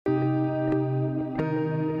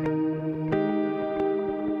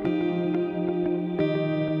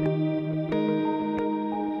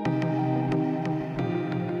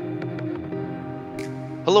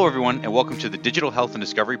Hello, everyone, and welcome to the Digital Health and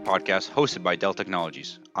Discovery podcast hosted by Dell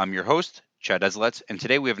Technologies. I'm your host, Chad Ezelets, and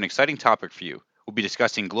today we have an exciting topic for you. We'll be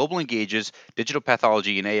discussing Global Engage's Digital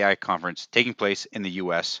Pathology and AI conference taking place in the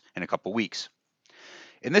US in a couple weeks.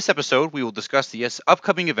 In this episode, we will discuss the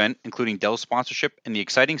upcoming event, including Dell's sponsorship and the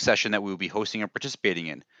exciting session that we will be hosting and participating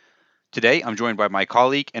in. Today, I'm joined by my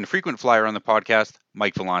colleague and frequent flyer on the podcast,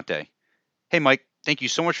 Mike Vellante. Hey, Mike, thank you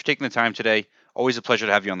so much for taking the time today. Always a pleasure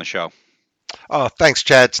to have you on the show. Oh, thanks,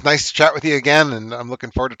 Chad. It's nice to chat with you again, and I'm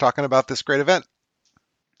looking forward to talking about this great event.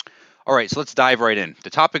 All right, so let's dive right in. The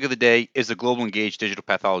topic of the day is the Global Engage Digital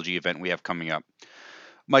Pathology event we have coming up.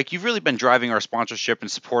 Mike, you've really been driving our sponsorship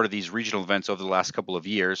and support of these regional events over the last couple of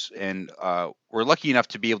years, and we're lucky enough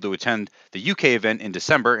to be able to attend the UK event in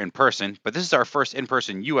December in person, but this is our first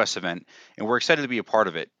in-person US event, and we're excited to be a part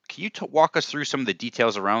of it. Can you walk us through some of the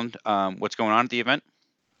details around what's going on at the event?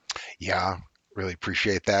 Yeah, really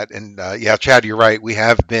appreciate that. And yeah, Chad, you're right. We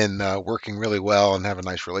have been working really well and have a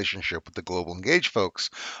nice relationship with the Global Engage folks.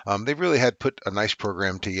 They've really had put a nice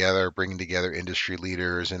program together, bringing together industry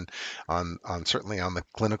leaders and on certainly on the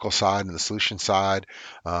clinical side and the solution side,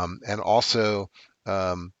 and also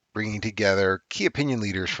bringing together key opinion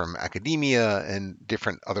leaders from academia and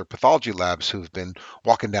different other pathology labs who've been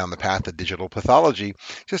walking down the path of digital pathology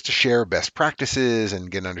just to share best practices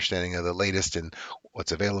and get an understanding of the latest and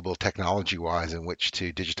what's available technology wise in which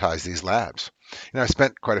to digitize these labs. I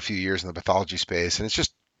spent quite a few years in the pathology space, and it's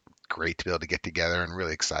just great to be able to get together and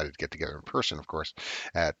really excited to get together in person, of course,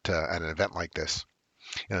 at an event like this.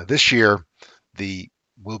 This year, the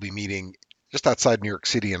we'll be meeting just outside New York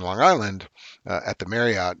City in Long Island at the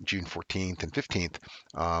Marriott June 14th and 15th.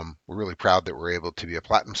 We're really proud that we're able to be a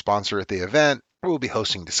platinum sponsor at the event. We'll be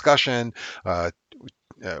hosting discussion,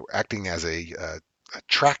 acting as a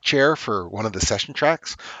track chair for one of the session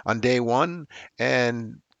tracks on day one,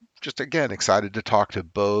 and just again excited to talk to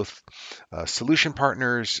both solution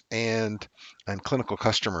partners and clinical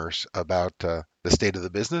customers about the state of the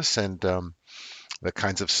business and the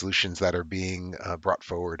kinds of solutions that are being brought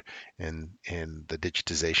forward in the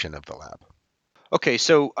digitization of the lab. Okay,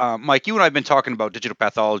 so Mike, you and I have been talking about digital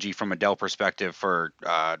pathology from a Dell perspective for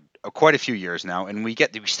quite a few years now, and we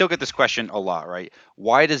still get this question a lot, right?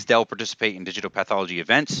 Why does Dell participate in digital pathology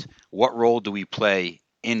events? What role do we play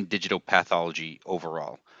in digital pathology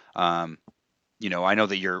overall? Um, I know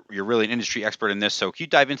that you're really an industry expert in this, so can you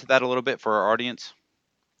dive into that a little bit for our audience?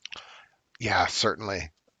 Yeah,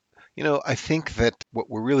 certainly. I think that what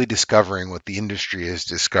we're really discovering, what the industry is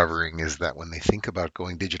discovering, is that when they think about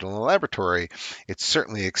going digital in the laboratory, it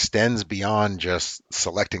certainly extends beyond just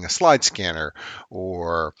selecting a slide scanner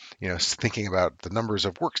or, thinking about the numbers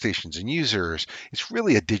of workstations and users. It's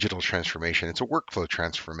really a digital transformation. It's a workflow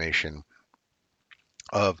transformation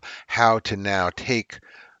of how to now take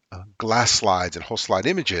glass slides and whole slide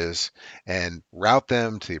images and route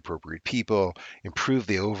them to the appropriate people, improve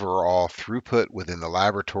the overall throughput within the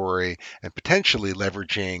laboratory, and potentially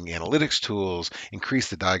leveraging analytics tools, increase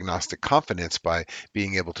the diagnostic confidence by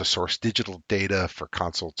being able to source digital data for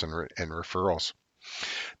consults and referrals.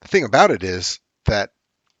 The thing about it is that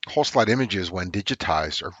whole slide images, when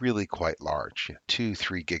digitized, are really quite large,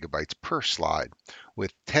 2-3 gigabytes per slide,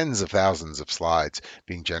 with tens of thousands of slides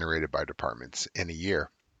being generated by departments in a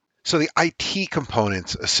year. So the IT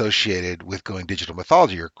components associated with going digital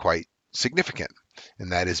pathology are quite significant,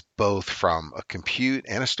 and that is both from a compute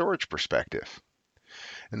and a storage perspective.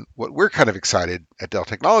 And what we're kind of excited at Dell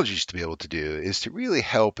Technologies to be able to do is to really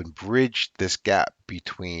help and bridge this gap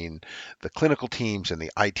between the clinical teams and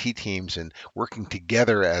the IT teams and working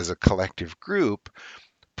together as a collective group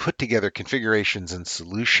put together configurations and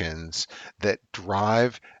solutions that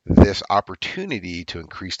drive this opportunity to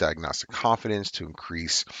increase diagnostic confidence, to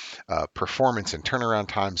increase performance and turnaround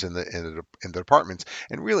times in the departments,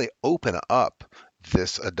 and really open up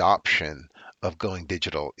this adoption of going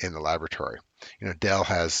digital in the laboratory. Dell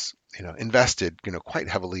has invested quite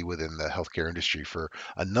heavily within the healthcare industry for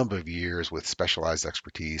a number of years with specialized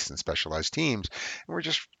expertise and specialized teams, and we're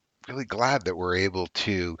just really glad that we're able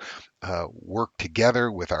to work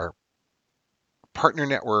together with our partner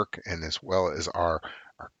network and as well as our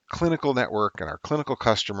clinical network and our clinical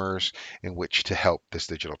customers in which to help this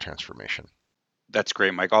digital transformation. That's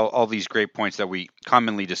great, Mike. All these great points that we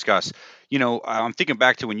commonly discuss. I'm thinking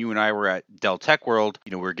back to when you and I were at Dell Tech World.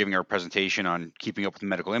 We were giving our presentation on keeping up with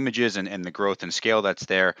medical images and the growth and scale that's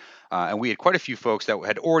there. And we had quite a few folks that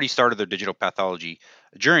had already started their digital pathology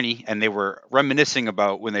journey, and they were reminiscing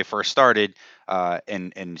about when they first started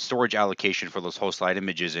and storage allocation for those whole slide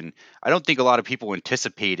images. And I don't think a lot of people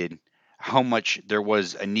anticipated how much there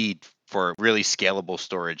was a need for really scalable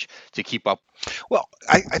storage to keep up. Well,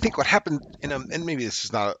 I think what happened, and maybe this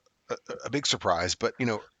is not a big surprise, but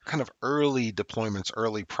kind of early deployments,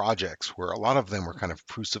 early projects, where a lot of them were kind of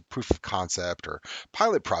proof of concept or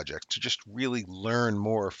pilot projects to just really learn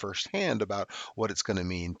more firsthand about what it's going to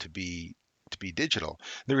mean to be digital.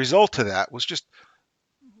 The result of that was just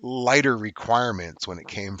lighter requirements when it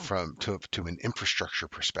came to an infrastructure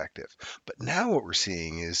perspective. But now what we're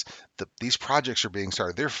seeing is that these projects are being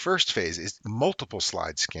started. Their first phase is multiple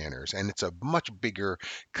slide scanners, and it's a much bigger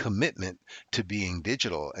commitment to being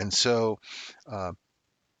digital. And so uh,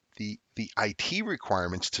 the IT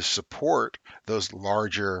requirements to support those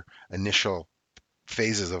larger initial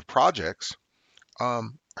phases of projects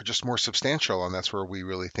are just more substantial, and that's where we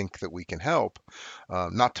really think that we can help.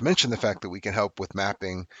 Not to mention the fact that we can help with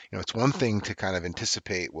mapping. It's one thing to kind of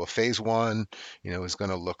anticipate, well, phase one, is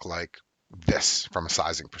going to look like this from a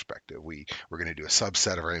sizing perspective. We're going to do a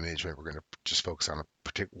subset of our image, maybe we're going to just focus on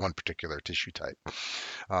one particular tissue type.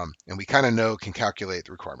 And we kind of can calculate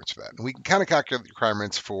the requirements for that. And we can kind of calculate the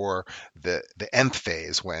requirements for the nth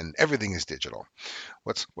phase when everything is digital.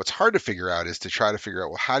 What's hard to figure out is to try to figure out,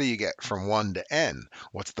 well, how do you get from 1 to n?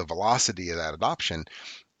 What's the velocity of that adoption?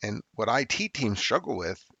 And what IT teams struggle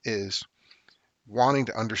with is wanting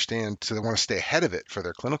to understand, so they want to stay ahead of it for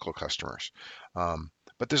their clinical customers.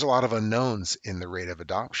 But there's a lot of unknowns in the rate of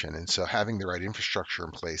adoption. And so having the right infrastructure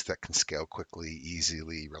in place that can scale quickly,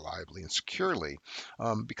 easily, reliably, and securely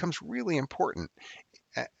becomes really important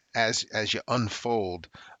as you unfold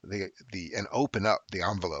and open up the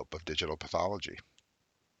envelope of digital pathology.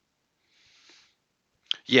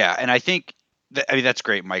 Yeah, and I think I mean that's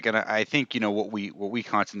great, Mike. And I think what we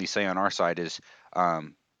constantly say on our side is,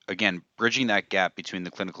 um, again, bridging that gap between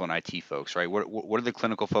the clinical and IT folks, right? What are the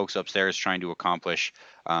clinical folks upstairs trying to accomplish?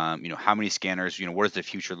 How many scanners? What does the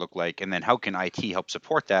future look like? And then how can IT help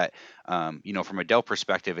support that? From a Dell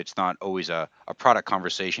perspective, it's not always a product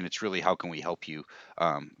conversation. It's really how can we help you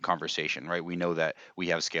conversation, right? We know that we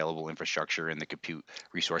have scalable infrastructure and the compute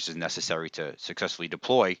resources necessary to successfully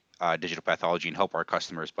deploy digital pathology and help our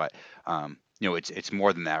customers. But it's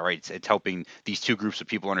more than that, right? It's helping these two groups of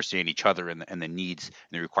people understand each other and the needs and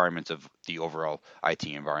the requirements of the overall IT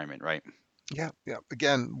environment, right? Yeah, yeah.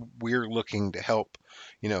 Again, we're looking to help,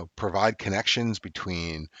 provide connections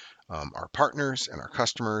between our partners and our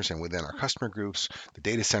customers, and within our customer groups, the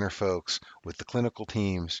data center folks, with the clinical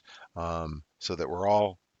teams, so that we're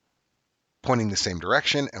all pointing the same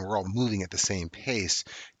direction and we're all moving at the same pace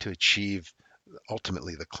to achieve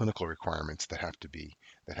ultimately the clinical requirements that have to be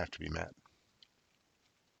met.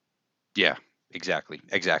 Yeah, exactly.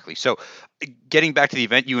 So, getting back to the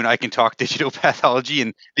event, you and I can talk digital pathology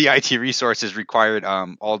and the IT resources required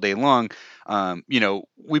all day long.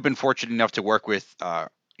 We've been fortunate enough to work with a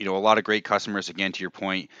lot of great customers. Again, to your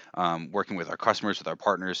point, working with our customers, with our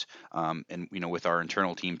partners, and with our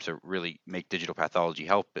internal team to really make digital pathology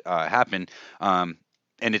help happen.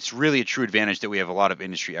 And it's really a true advantage that we have a lot of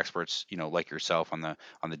industry experts, like yourself on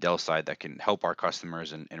the Dell side that can help our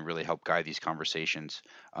customers and really help guide these conversations.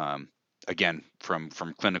 Again, from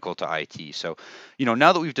clinical to IT. So,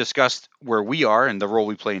 now that we've discussed where we are and the role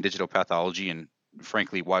we play in digital pathology, and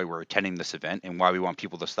frankly why we're attending this event and why we want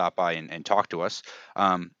people to stop by and talk to us,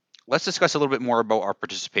 let's discuss a little bit more about our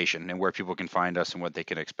participation and where people can find us and what they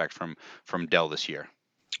can expect from Dell this year.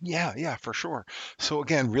 Yeah, yeah, for sure. So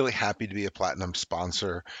again, really happy to be a platinum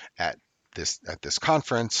sponsor at this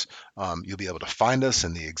conference. You'll be able to find us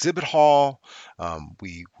in the exhibit hall.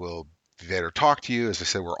 We will be there to talk to you. As I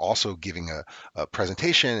said, we're also giving a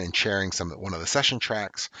presentation and sharing one of the session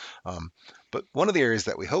tracks. But one of the areas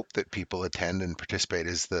that we hope that people attend and participate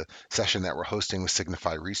is the session that we're hosting with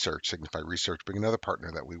Signify Research. Signify Research being another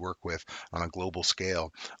partner that we work with on a global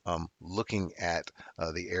scale, looking at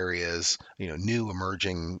the areas, new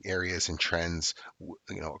emerging areas and trends,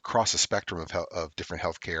 across a spectrum of different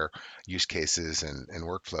healthcare use cases and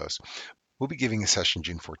workflows. We'll be giving a session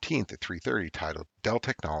June 14th at 3:30 titled Dell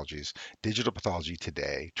Technologies, Digital Pathology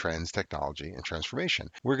Today, Trends, Technology, and Transformation.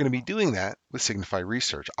 We're going to be doing that with Signify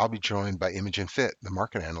Research. I'll be joined by Imogen Fit, the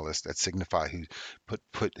market analyst at Signify, who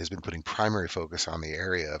has been putting primary focus on the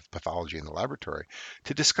area of pathology in the laboratory,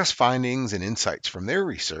 to discuss findings and insights from their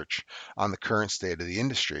research on the current state of the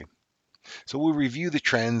industry. So we'll review the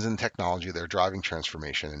trends and technology that are driving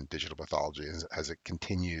transformation in digital pathology as it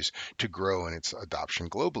continues to grow in its adoption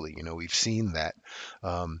globally. We've seen that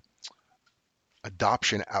um,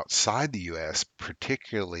 adoption outside the US,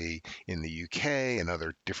 particularly in the UK and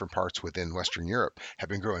other different parts within Western Europe, have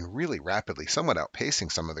been growing really rapidly, somewhat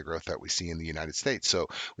outpacing some of the growth that we see in the United States. So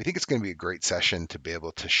we think it's going to be a great session to be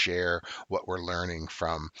able to share what we're learning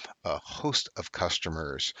from a host of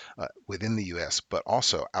customers within the US, but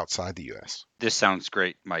also outside the US. This sounds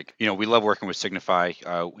great, Mike. We love working with Signify.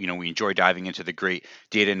 We enjoy diving into the great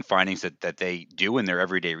data and findings that they do in their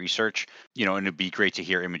everyday research. And it'd be great to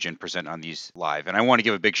hear Imogen present on these live. And I want to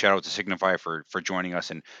give a big shout out to Signify for joining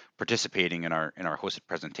us and participating in our hosted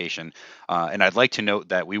presentation. And I'd like to note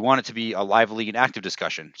that we want it to be a lively and active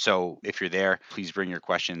discussion. So if you're there, please bring your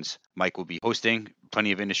questions. Mike will be hosting.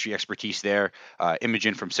 Plenty of industry expertise there.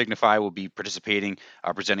 Imogen from Signify will be participating,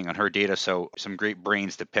 presenting on her data. So some great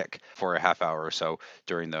brains to pick for a half hour or so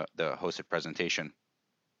during the hosted presentation.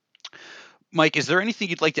 Mike, is there anything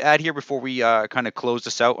you'd like to add here before we kind of close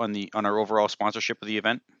this out on our overall sponsorship of the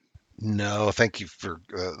event? No, thank you for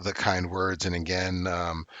the kind words. And again,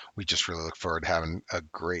 we just really look forward to having a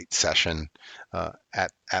great session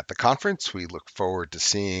at the conference. We look forward to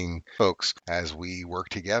seeing folks as we work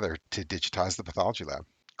together to digitize the pathology lab.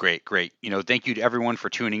 Great. Thank you to everyone for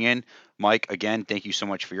tuning in. Mike, again, thank you so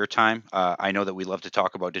much for your time. I know that we love to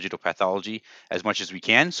talk about digital pathology as much as we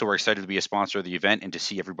can, so we're excited to be a sponsor of the event and to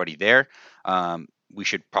see everybody there. We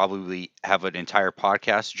should probably have an entire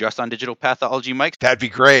podcast just on digital pathology, Mike. That'd be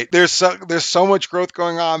great. There's so much growth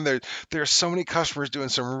going on. There's so many customers doing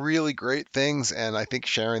some really great things, and I think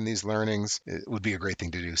sharing these learnings would be a great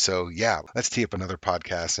thing to do. So yeah, let's tee up another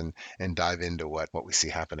podcast and dive into what we see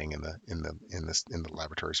happening in the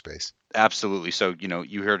laboratory space. Absolutely. So,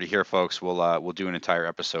 you heard it here, folks. We'll do an entire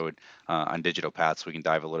episode on digital paths. So we can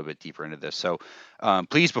dive a little bit deeper into this. So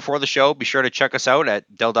please, before the show, be sure to check us out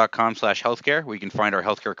at dell.com/healthcare, where you can find our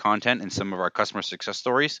healthcare content and some of our customer success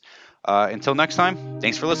stories. Until next time,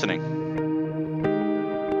 thanks for listening.